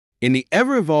In the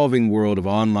ever-evolving world of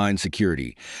online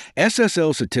security,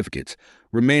 SSL certificates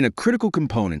remain a critical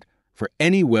component for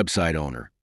any website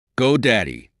owner.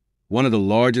 GoDaddy, one of the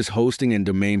largest hosting and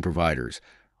domain providers,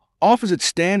 offers its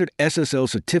standard SSL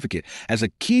certificate as a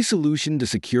key solution to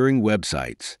securing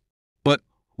websites. But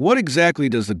what exactly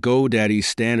does the GoDaddy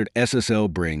standard SSL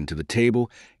bring to the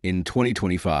table in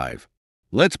 2025?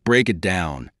 Let's break it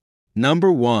down.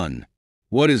 Number 1.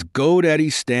 What is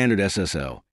GoDaddy's standard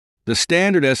SSL? The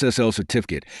standard SSL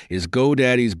certificate is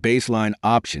GoDaddy's baseline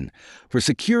option for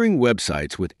securing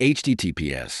websites with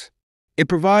HTTPS. It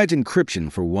provides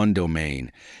encryption for one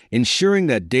domain, ensuring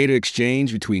that data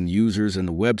exchange between users and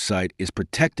the website is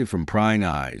protected from prying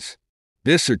eyes.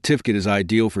 This certificate is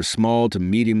ideal for small to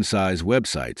medium-sized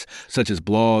websites, such as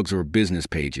blogs or business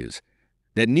pages,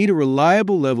 that need a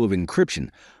reliable level of encryption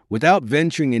without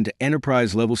venturing into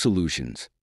enterprise-level solutions.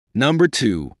 Number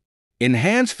 2.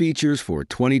 Enhanced features for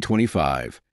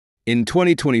 2025. In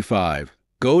 2025,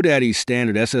 GoDaddy's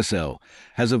standard SSL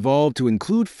has evolved to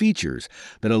include features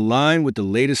that align with the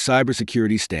latest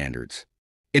cybersecurity standards.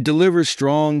 It delivers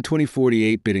strong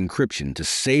 2048-bit encryption to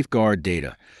safeguard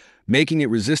data, making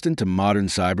it resistant to modern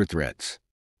cyber threats.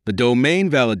 The domain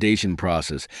validation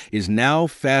process is now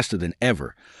faster than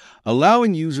ever,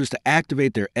 allowing users to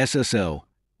activate their SSL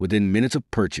within minutes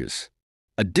of purchase.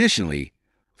 Additionally,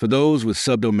 for those with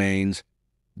subdomains,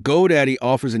 GoDaddy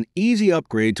offers an easy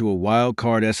upgrade to a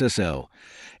wildcard SSL,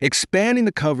 expanding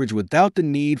the coverage without the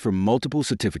need for multiple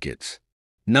certificates.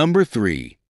 Number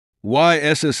 3. Why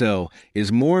SSL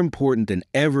is more important than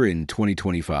ever in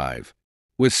 2025.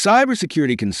 With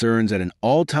cybersecurity concerns at an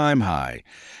all-time high,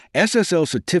 SSL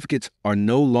certificates are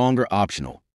no longer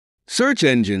optional. Search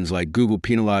engines like Google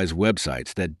penalize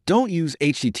websites that don't use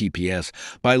HTTPS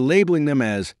by labeling them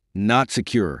as not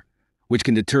secure, which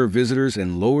can deter visitors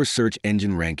and lower search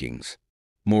engine rankings.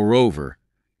 Moreover,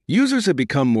 users have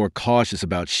become more cautious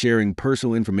about sharing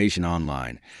personal information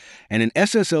online, and an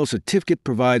SSL certificate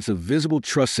provides the visible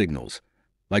trust signals,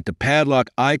 like the padlock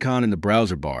icon in the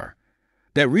browser bar,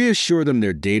 that reassure them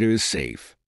their data is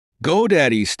safe.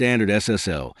 GoDaddy's standard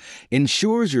SSL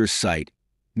ensures your site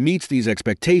meets these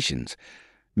expectations,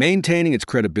 maintaining its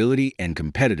credibility and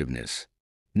competitiveness.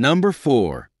 Number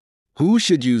 4. Who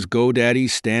should use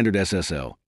GoDaddy's standard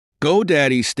SSL?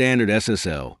 GoDaddy's standard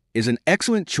SSL is an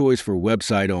excellent choice for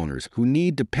website owners who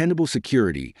need dependable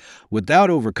security without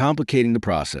overcomplicating the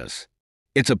process.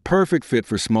 It's a perfect fit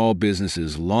for small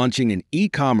businesses launching an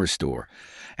e-commerce store,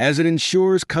 as it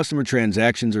ensures customer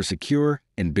transactions are secure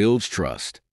and builds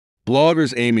trust.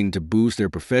 Bloggers aiming to boost their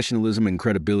professionalism and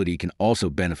credibility can also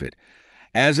benefit,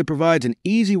 as it provides an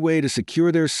easy way to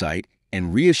secure their site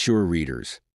and reassure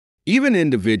readers. Even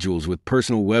individuals with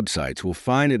personal websites will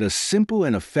find it a simple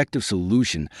and effective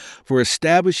solution for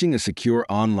establishing a secure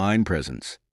online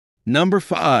presence. Number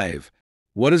 5.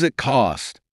 What does it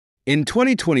cost? In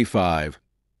 2025,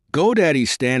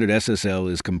 GoDaddy's standard SSL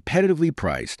is competitively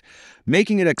priced,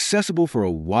 making it accessible for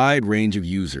a wide range of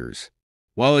users.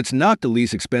 While it's not the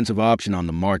least expensive option on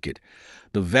the market,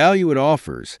 the value it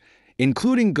offers,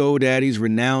 including GoDaddy's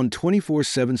renowned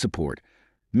 24/7 support,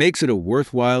 makes it a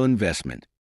worthwhile investment.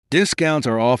 Discounts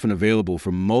are often available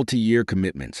for multi-year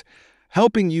commitments,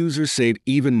 helping users save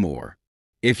even more.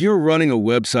 If you're running a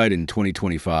website in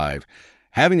 2025,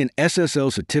 having an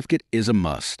SSL certificate is a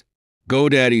must.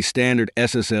 GoDaddy's standard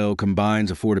SSL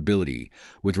combines affordability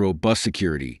with robust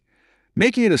security,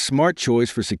 making it a smart choice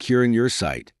for securing your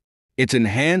site. Its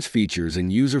enhanced features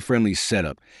and user-friendly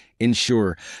setup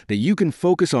ensure that you can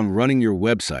focus on running your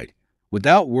website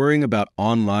without worrying about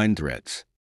online threats.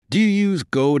 Do you use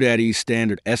GoDaddy's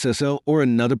standard SSL or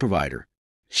another provider?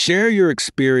 Share your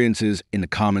experiences in the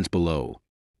comments below.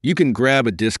 You can grab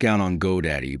a discount on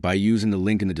GoDaddy by using the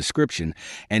link in the description,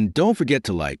 and don't forget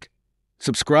to like,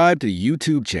 subscribe to the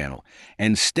YouTube channel,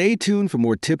 and stay tuned for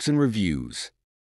more tips and reviews.